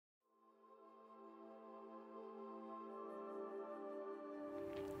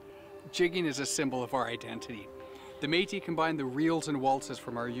Jigging is a symbol of our identity. The Métis combine the reels and waltzes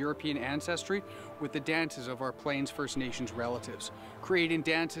from our European ancestry with the dances of our Plains First Nations relatives, creating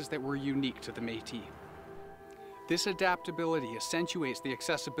dances that were unique to the Métis. This adaptability accentuates the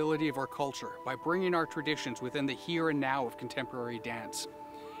accessibility of our culture by bringing our traditions within the here and now of contemporary dance.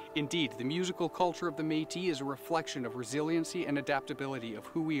 Indeed, the musical culture of the Métis is a reflection of resiliency and adaptability of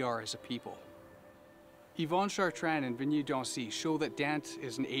who we are as a people. Yvon Chartrand and Vigny Dancy show that dance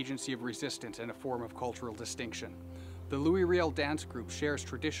is an agency of resistance and a form of cultural distinction. The Louis Riel Dance Group shares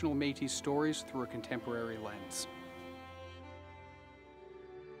traditional Métis stories through a contemporary lens.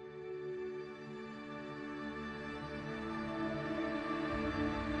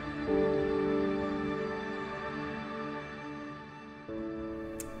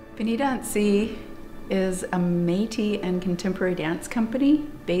 Vigny Dancy is a Métis and contemporary dance company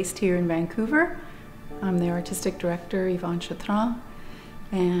based here in Vancouver. I'm the artistic director, Yvon Chartrand,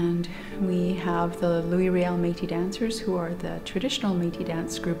 and we have the Louis Riel Métis dancers, who are the traditional Métis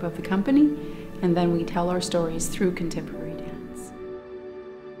dance group of the company, and then we tell our stories through contemporary dance.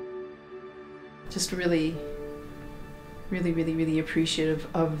 Just really appreciative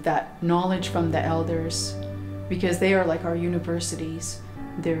of that knowledge from the elders, because they are like our universities.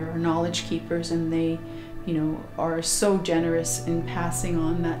 They're our knowledge keepers, and they, you know, are so generous in passing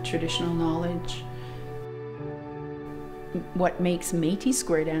on that traditional knowledge. What makes Métis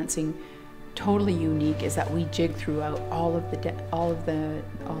square dancing totally unique is that we jig throughout all of the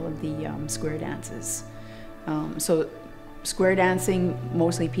square dances. So square dancing,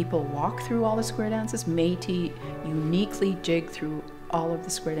 mostly people walk through all the square dances. Métis uniquely jig through all of the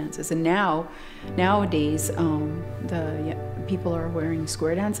square dances, and nowadays the people are wearing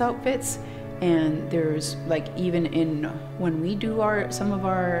square dance outfits, and there's like, even in when we do some of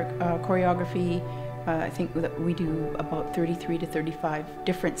our choreography, I think that we do about 33 to 35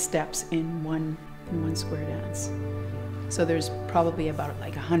 different steps in one square dance. So there's probably about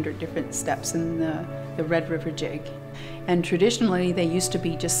like 100 different steps in the Red River Jig. And traditionally they used to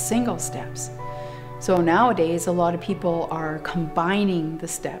be just single steps. So nowadays a lot of people are combining the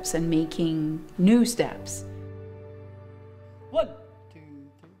steps and making new steps. 1, 2,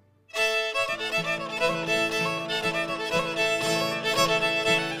 3.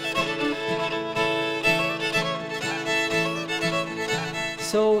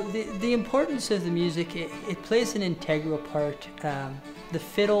 So the importance of the music, it plays an integral part. The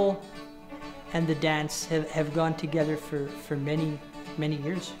fiddle and the dance have gone together for many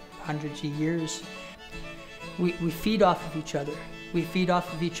years, hundreds of years. We feed off of each other. We feed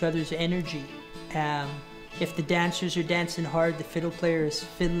off of each other's energy. If the dancers are dancing hard, the fiddle player is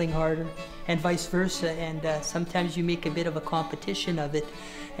fiddling harder, and vice versa. And sometimes you make a bit of a competition of it,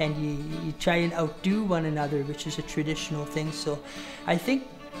 and you try and outdo one another, which is a traditional thing. So I think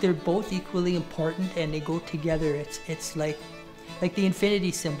they're both equally important, and they go together. It's like the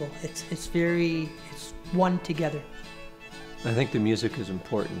infinity symbol. It's one together. I think the music is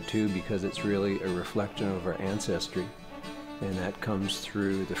important too, because it's really a reflection of our ancestry, and that comes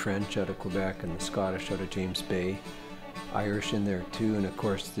through the French out of Quebec and the Scottish out of James Bay, Irish in there too, and of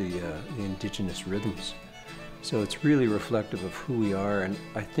course the indigenous rhythms. So it's really reflective of who we are, and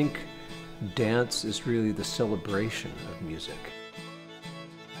I think dance is really the celebration of music.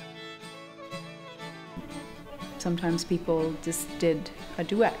 Sometimes people just did a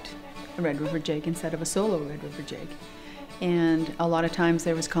duet, a Red River Jig, instead of a solo Red River Jig. And a lot of times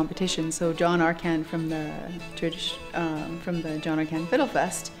there was competition. So John Arcand from the John Arcand Fiddle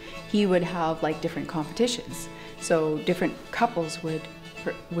Fest, he would have like different competitions. So different couples would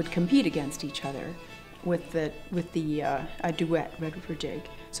compete against each other with a duet Red River Jig.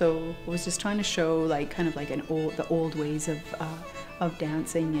 So I was just trying to show like kind of like the old ways of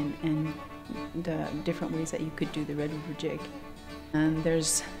dancing and the different ways that you could do the Red River Jig. And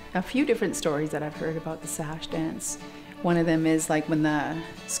there's a few different stories that I've heard about the sash dance. One of them is like when the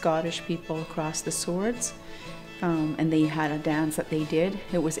Scottish people crossed the swords, and they had a dance that they did.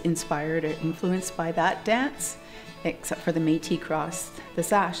 It was inspired or influenced by that dance, except for the Métis crossed the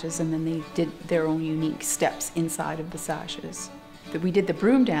sashes, and then they did their own unique steps inside of the sashes. We did the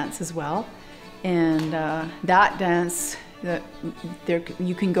broom dance as well, and that dance,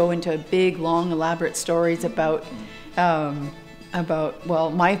 you can go into big, long, elaborate stories about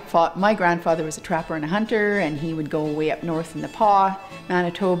well, my grandfather was a trapper and a hunter, and he would go way up north in the Pas,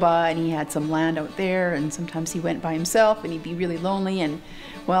 Manitoba, and he had some land out there, and sometimes he went by himself and he'd be really lonely, and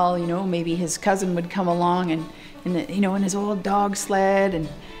well, you know, maybe his cousin would come along and you know, in his old dog sled, and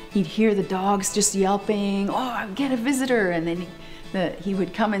he'd hear the dogs just yelping, "Oh, get a visitor," and then that he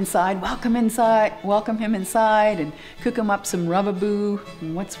would come inside, welcome him inside, and cook him up some rubaboo.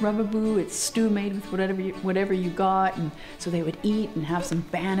 And what's rubaboo? It's stew made with whatever you got. And so they would eat and have some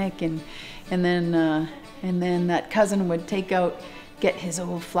bannock, and then that cousin would get his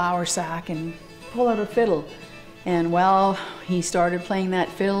old flour sack and pull out a fiddle. And well, he started playing that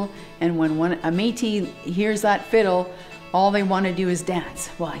fiddle, and when a Métis hears that fiddle, all they want to do is dance.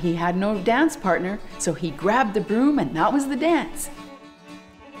 Well, he had no dance partner, so he grabbed the broom, and that was the dance.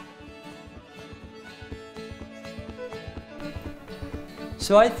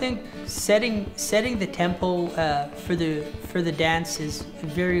 So I think setting the tempo for the dance is a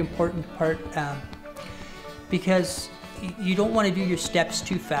very important part, because you don't want to do your steps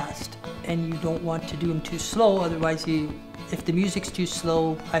too fast, and you don't want to do them too slow. Otherwise, if the music's too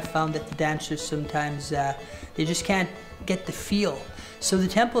slow, I found that the dancers sometimes they just can't get the feel. So the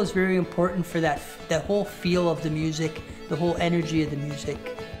tempo is very important for that whole feel of the music, the whole energy of the music.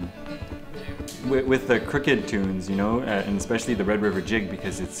 With the crooked tunes, you know, and especially the Red River Jig,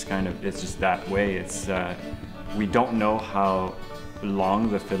 because it's just that way. It's we don't know how long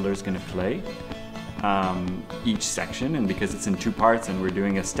the fiddler's going to play each section, and because it's in two parts, and we're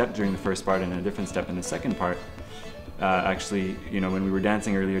doing a step during the first part and a different step in the second part. Actually, you know, when we were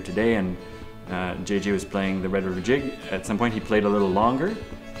dancing earlier today, and JJ was playing the Red River Jig, at some point he played a little longer,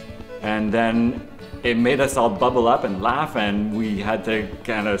 and then it made us all bubble up and laugh, and we had to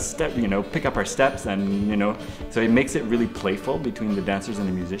kind of pick up our steps, and you know, so it makes it really playful between the dancers and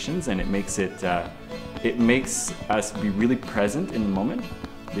the musicians, and it makes us be really present in the moment,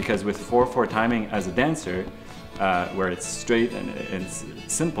 because with 4/4 timing as a dancer, where it's straight and it's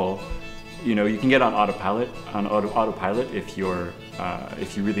simple, you know, you can get on autopilot if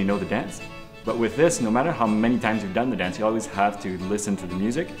you really know the dance. But with this, no matter how many times you've done the dance, you always have to listen to the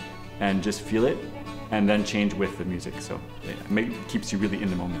music and just feel it, and then change with the music. So it keeps you really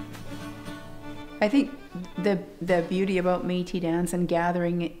in the moment. I think the beauty about Métis dance and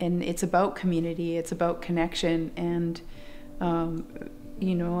gathering, and it's about community, it's about connection, and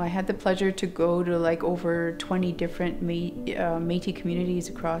you know, I had the pleasure to go to like over 20 different Métis communities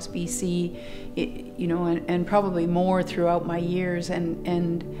across BC, you know, and probably more throughout my years,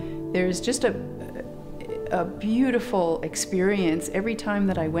 and there's just a beautiful experience every time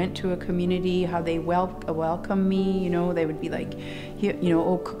that I went to a community, how they welcome me. You know, they would be like, you know,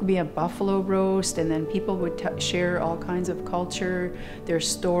 oh, cook me a buffalo roast, and then people would share all kinds of culture, their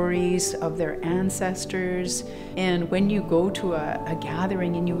stories of their ancestors. And when you go to a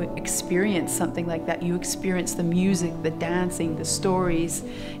gathering and you experience something like that, you experience the music, the dancing, the stories,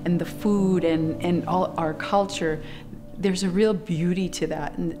 and the food, and all our culture. There's a real beauty to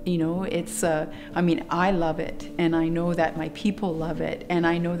that, and you know, it's I mean, I love it, and I know that my people love it, and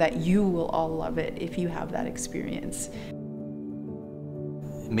I know that you will all love it if you have that experience.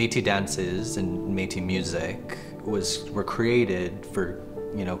 Métis dances and Métis music were created for,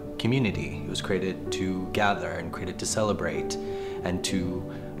 you know, community. It was created to gather and created to celebrate and to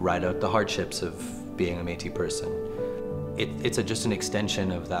ride out the hardships of being a Métis person. It's just an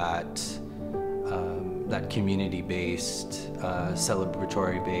extension of that community-based,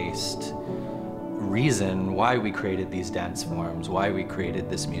 celebratory-based reason why we created these dance forms, why we created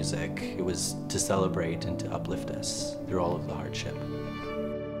this music. It was to celebrate and to uplift us through all of the hardship.